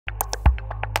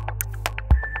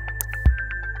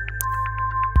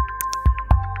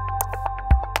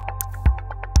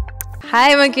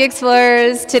Hi, Monkey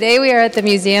Explorers. Today we are at the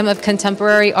Museum of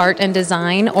Contemporary Art and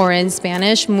Design, or in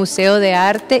Spanish, Museo de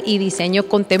Arte y Diseño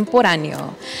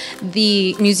Contemporáneo.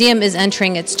 The museum is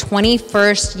entering its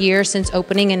 21st year since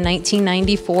opening in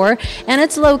 1994, and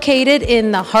it's located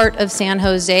in the heart of San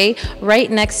Jose,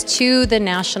 right next to the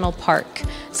National Park.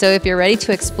 So if you're ready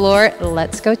to explore,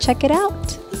 let's go check it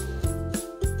out.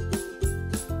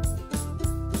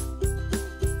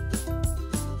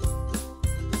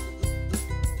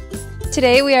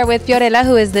 Today we are with Fiorella,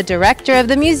 who is the director of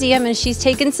the museum, and she's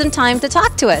taken some time to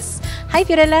talk to us. Hi,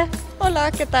 Fiorella.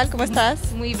 Hola, ¿qué tal? ¿Cómo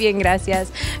estás? Muy bien, gracias.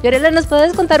 Fiorella, ¿nos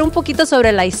puedes contar un poquito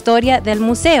sobre la historia del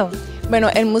museo? Bueno,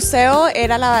 el museo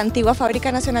era la antigua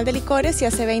Fábrica Nacional de Licores y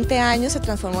hace 20 años se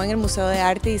transformó en el Museo de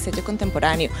Arte y Diseño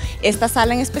Contemporáneo. Esta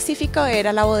sala en específico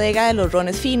era la bodega de los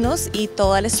rones finos y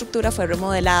toda la estructura fue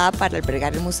remodelada para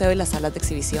albergar el museo y las salas de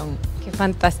exhibición. Qué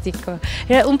fantástico.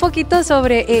 Un poquito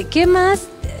sobre qué más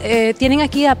tienen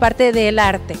aquí aparte del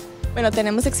arte. Bueno,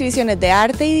 tenemos exhibiciones de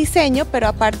arte y diseño, pero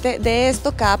aparte de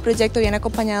esto, cada proyecto viene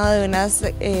acompañado de unas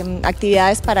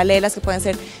actividades paralelas que pueden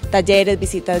ser talleres,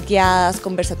 visitas guiadas,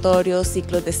 conversatorios,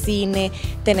 ciclos de cine.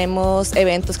 Tenemos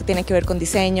eventos que tienen que ver con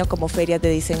diseño, como ferias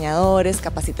de diseñadores,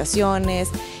 capacitaciones,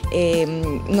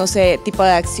 no sé, tipo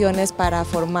de acciones para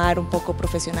formar un poco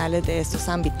profesionales de estos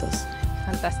ámbitos.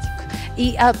 Fantástico.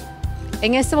 Y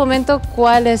en este momento,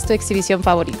 ¿cuál es tu exhibición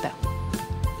favorita?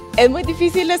 Es muy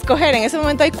difícil escoger, en ese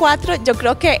momento hay 4, yo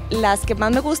creo que las que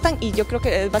más me gustan y yo creo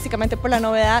que es básicamente por la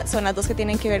novedad son las 2 que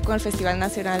tienen que ver con el Festival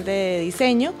Nacional de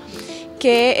Diseño,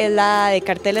 que es la de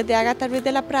carteles de Ágata Ruiz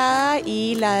de la Prada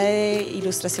y la de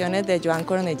ilustraciones de Joan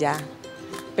Cornellá.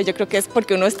 Pues yo creo que es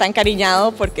porque uno está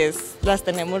encariñado porque las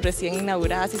tenemos recién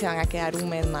inauguradas y se van a quedar un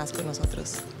mes más con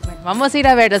nosotros. Bueno, vamos a ir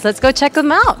a verlos, let's go check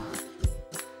them out.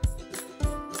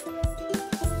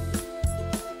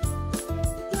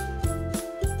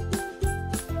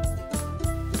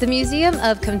 The Museum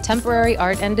of Contemporary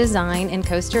Art and Design in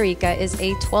Costa Rica is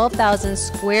a 12,000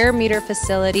 square meter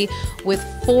facility with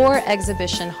 4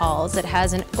 exhibition halls. It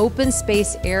has an open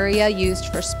space area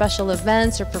used for special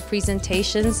events or for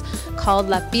presentations called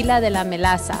La Pila de la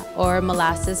Melaza, or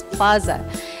Molasses Plaza.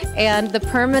 And the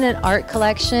permanent art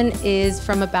collection is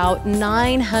from about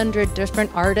 900 different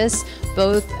artists,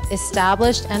 both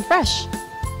established and fresh.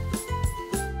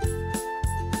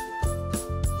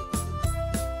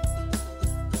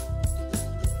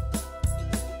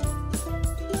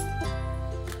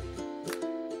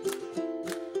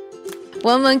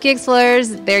 Well, Monkey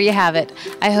Explorers, there you have it.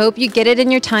 I hope you get it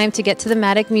in your time to get to the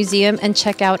MADC Museum and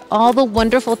check out all the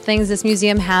wonderful things this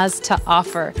museum has to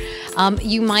offer.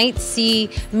 You might see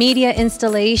media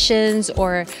installations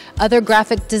or other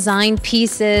graphic design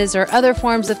pieces or other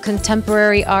forms of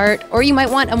contemporary art, or you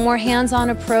might want a more hands-on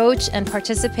approach and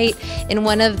participate in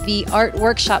one of the art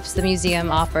workshops the museum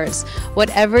offers.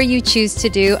 Whatever you choose to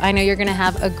do, I know you're going to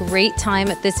have a great time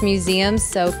at this museum,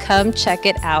 so come check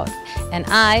it out. And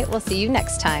I will see you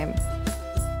next time.